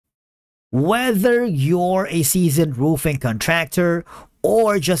Whether you're a seasoned roofing contractor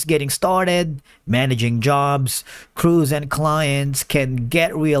or just getting started, managing jobs, crews, and clients can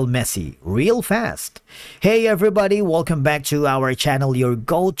get real messy, real fast. Hey everybody, welcome back to our channel, your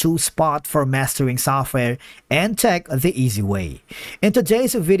go-to spot for mastering software and tech the easy way. In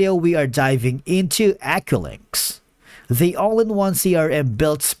today's video, we are diving into AccuLynx, the all-in-one CRM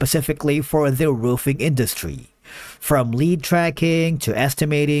built specifically for the roofing industry. From lead tracking to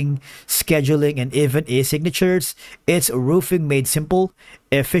estimating, scheduling, and even e-signatures, it's roofing made simple,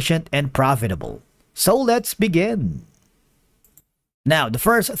 efficient, and profitable. So let's begin. Now, the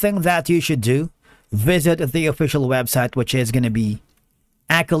first thing that you should do, visit the official website, which is going to be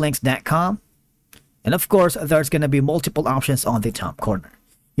AccuLynx.com. And of course, there's going to be multiple options on the top corner.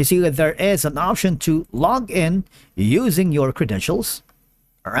 You see that there is an option to log in using your credentials.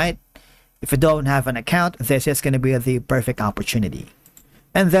 All right. If you don't have an account, this is going to be the perfect opportunity.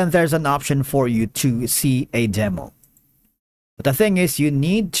 And then there's an option for you to see a demo. But the thing is, you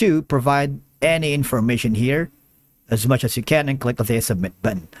need to provide any information here as much as you can and click the submit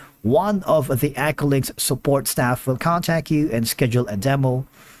button. One of the AccuLynx support staff will contact you and schedule a demo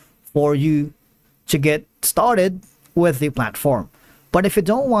for you to get started with the platform. But if you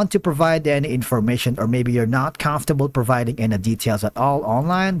don't want to provide any information, or maybe you're not comfortable providing any details at all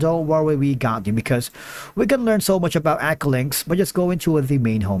online, don't worry, we got you, because we can learn so much about AccuLynx by just going to the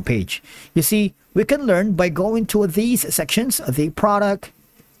main homepage. You see, we can learn by going to these sections: the product,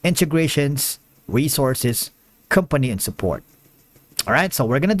 integrations, resources, company, and support. All right, so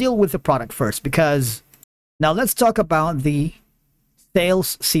we're going to deal with the product first, because now let's talk about the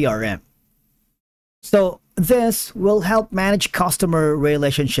sales CRM. So this will help manage customer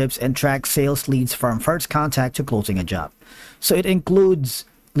relationships and track sales leads from first contact to closing a job. So it includes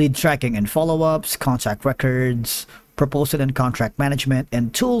lead tracking and follow-ups, contact records, proposal and contract management,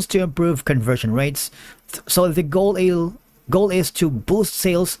 and tools to improve conversion rates. So the goal is to boost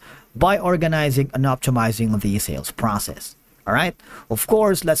sales by organizing and optimizing the sales process. All right. Of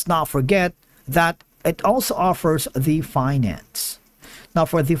course, let's not forget that it also offers the finance. Now,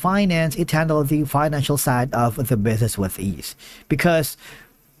 for the finance, it handles the financial side of the business with ease, because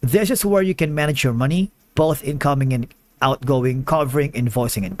this is where you can manage your money, both incoming and outgoing, covering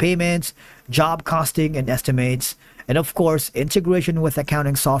invoicing and payments, job costing and estimates, and of course, integration with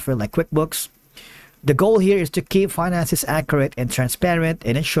accounting software like QuickBooks. The goal here is to keep finances accurate and transparent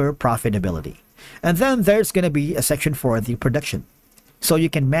and ensure profitability. And then there's going to be a section for the production. So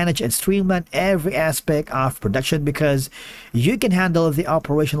you can manage and streamline every aspect of production, because you can handle the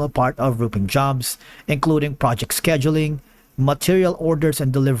operational part of roofing jobs, including project scheduling, material orders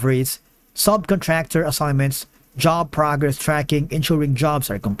and deliveries, subcontractor assignments, job progress tracking, ensuring jobs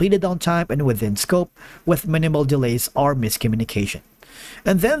are completed on time and within scope with minimal delays or miscommunication.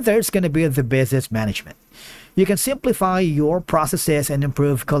 And then there's going to be the business management. You can simplify your processes and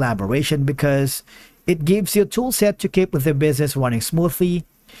improve collaboration, because it gives you a tool set to keep the business running smoothly,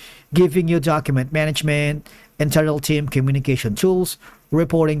 giving you document management, internal team communication tools,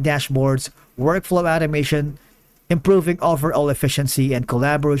 reporting dashboards, workflow automation, improving overall efficiency and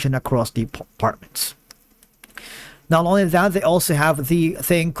collaboration across departments. Not only that, they also have the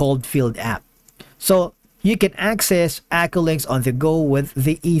thing called Field App. So you can access AccuLynx on the go with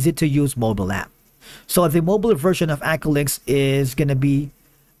the easy-to-use mobile app. So the mobile version of AccuLynx is going to be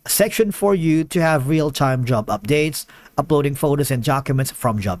a section for you to have real-time job updates, uploading photos and documents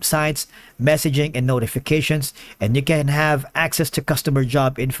from job sites, messaging and notifications, and you can have access to customer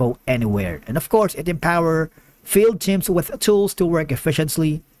job info anywhere. And of course, it empowers field teams with tools to work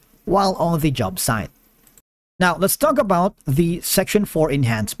efficiently while on the job site. Now, let's talk about the section for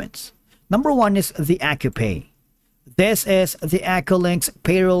enhancements. Number one is the AccuPay. This is the AccuLynx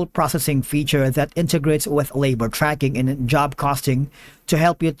payroll processing feature that integrates with labor tracking and job costing to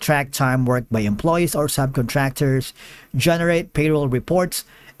help you track time worked by employees or subcontractors, generate payroll reports,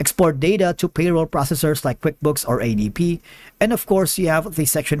 export data to payroll processors like QuickBooks or ADP, and of course, you have the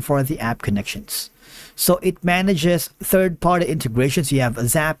section for the app connections. So it manages third-party integrations. You have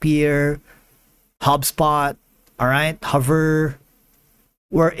Zapier, HubSpot, all right, Hover.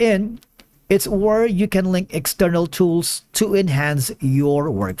 It's where you can link external tools to enhance your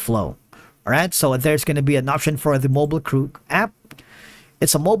workflow. All right, so there's going to be an option for the mobile crew app.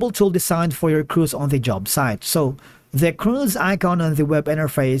 It's a mobile tool designed for your crews on the job site. So the crews icon on the web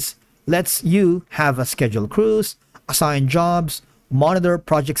interface lets you have a scheduled crews, assign jobs, monitor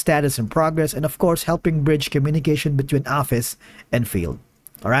project status and progress, and of course, helping bridge communication between office and field.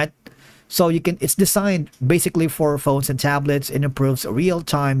 All right. So it's designed basically for phones and tablets and improves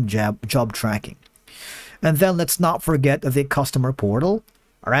real-time job tracking. And then let's not forget the customer portal.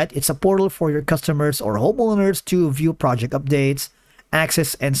 All right, it's a portal for your customers or homeowners to view project updates,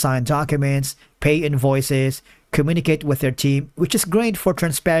 access and sign documents, pay invoices, communicate with their team, which is great for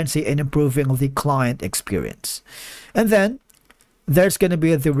transparency and improving the client experience. And then there's going to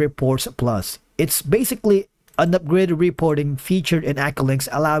be the Reports Plus. It's basically an upgraded reporting featured in AccuLynx,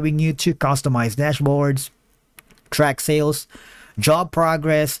 allowing you to customize dashboards, track sales, job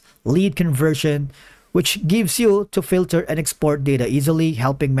progress, lead conversion, which gives you to filter and export data easily,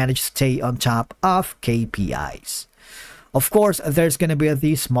 helping manage stay on top of KPIs. Of course, there's going to be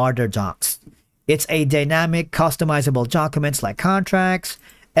the Smarter Docs. It's a dynamic, customizable documents like contracts,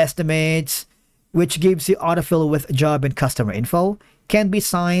 estimates, which gives you autofill with job and customer info, can be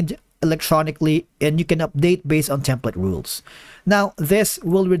signed electronically, and you can update based on template rules. Now, this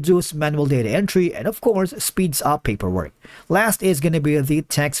will reduce manual data entry and, of course, speeds up paperwork. Last is going to be the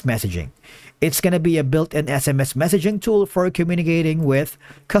text messaging. It's going to be a built-in SMS messaging tool for communicating with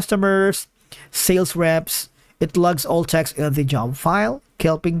customers, sales reps. It logs all text in the job file,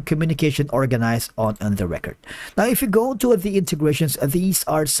 helping communication organized on the record. Now, if you go to the integrations, these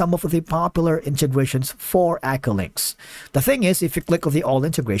are some of the popular integrations for AccuLynx. The thing is, if you click on the all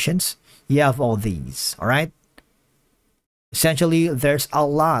integrations, you have all these, all right? Essentially, there's a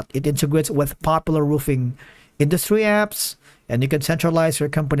lot. It integrates with popular roofing industry apps, and you can centralize your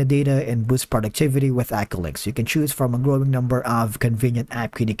company data and boost productivity with AccuLynx. You can choose from a growing number of convenient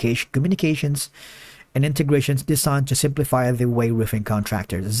app communications and integrations designed to simplify the way roofing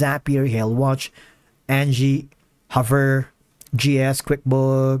contractors, Zapier, HailWatch, Angie, Hover, GS,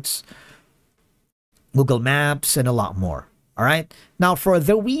 QuickBooks, Google Maps, and a lot more. All right. Now, for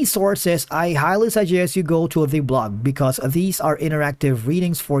the resources, I highly suggest you go to the blog because these are interactive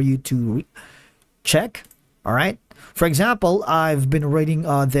readings for you to check. All right. For example, I've been reading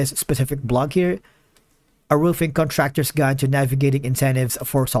this specific blog here, A Roofing Contractor's Guide to Navigating Incentives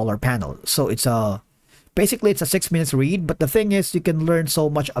for Solar Panels. So it's a basically, it's a 6 minutes read, but the thing is, you can learn so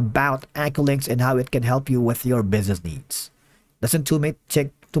much about AccuLynx and how it can help you with your business needs. Doesn't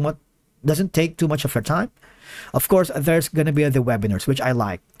take too much of your time. Of course, there's gonna be the webinars, which I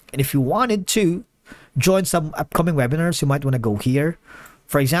like. And if you wanted to join some upcoming webinars, you might want to go here.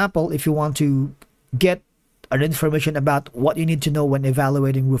 For example, if you want to get an information about what you need to know when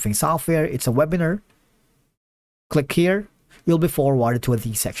evaluating roofing software, it's a webinar. Click here. You'll be forwarded to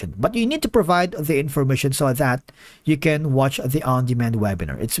the section, but you need to provide the information so that you can watch the on-demand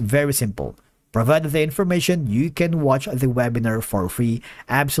webinar. It's very simple. Provide the information, you can watch the webinar for free,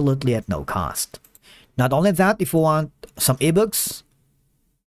 absolutely at no cost. Not only that, if you want some ebooks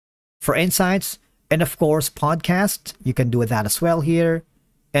for insights, and of course podcasts, you can do that as well here,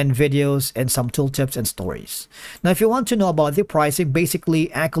 and videos and some tooltips and stories. Now, if you want to know about the pricing, basically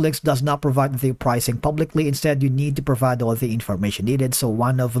AccuLynx does not provide the pricing publicly. Instead, you need to provide all the information needed. So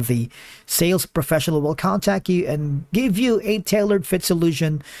one of the sales professional will contact you and give you a tailored fit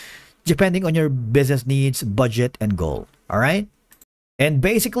solution depending on your business needs, budget, and goal. All right. And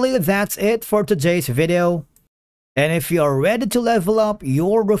basically, that's it for today's video. And if you are ready to level up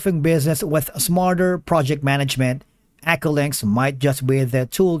your roofing business with smarter project management, AccuLynx might just be the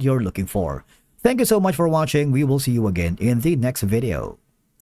tool you're looking for. Thank you so much for watching. We will see you again in the next video.